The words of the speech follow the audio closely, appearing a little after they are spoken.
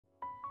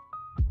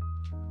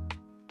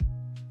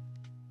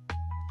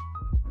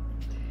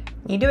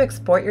Need to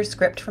export your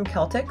script from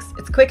Celtx?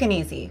 It's quick and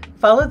easy.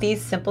 Follow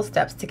these simple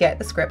steps to get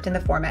the script in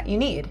the format you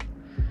need.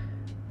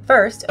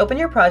 First, open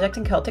your project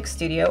in Celtx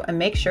Studio and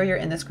make sure you're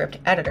in the script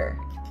editor.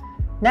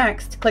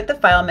 Next, click the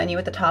File menu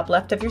at the top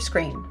left of your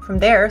screen. From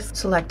there,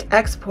 select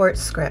Export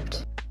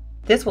Script.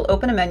 This will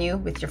open a menu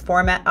with your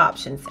format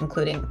options,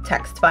 including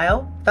text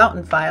file,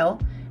 fountain file,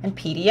 and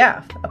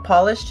PDF, a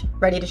polished,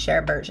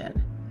 ready-to-share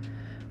version.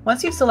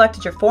 Once you've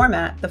selected your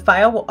format, the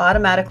file will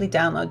automatically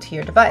download to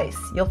your device.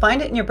 You'll find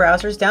it in your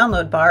browser's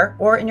download bar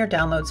or in your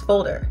downloads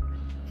folder.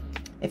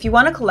 If you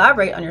want to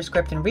collaborate on your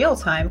script in real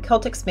time,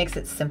 Celtx makes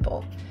it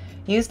simple.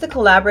 Use the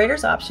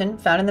Collaborators option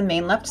found in the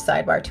main left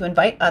sidebar to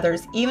invite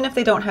others even if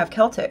they don't have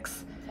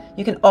Celtx.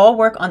 You can all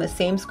work on the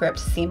same script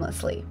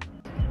seamlessly.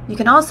 You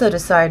can also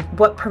decide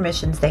what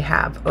permissions they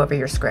have over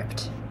your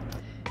script.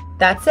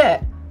 That's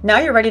it. Now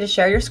you're ready to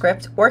share your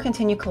script or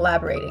continue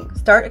collaborating.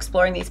 Start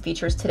exploring these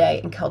features today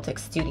in Celtx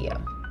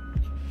Studio.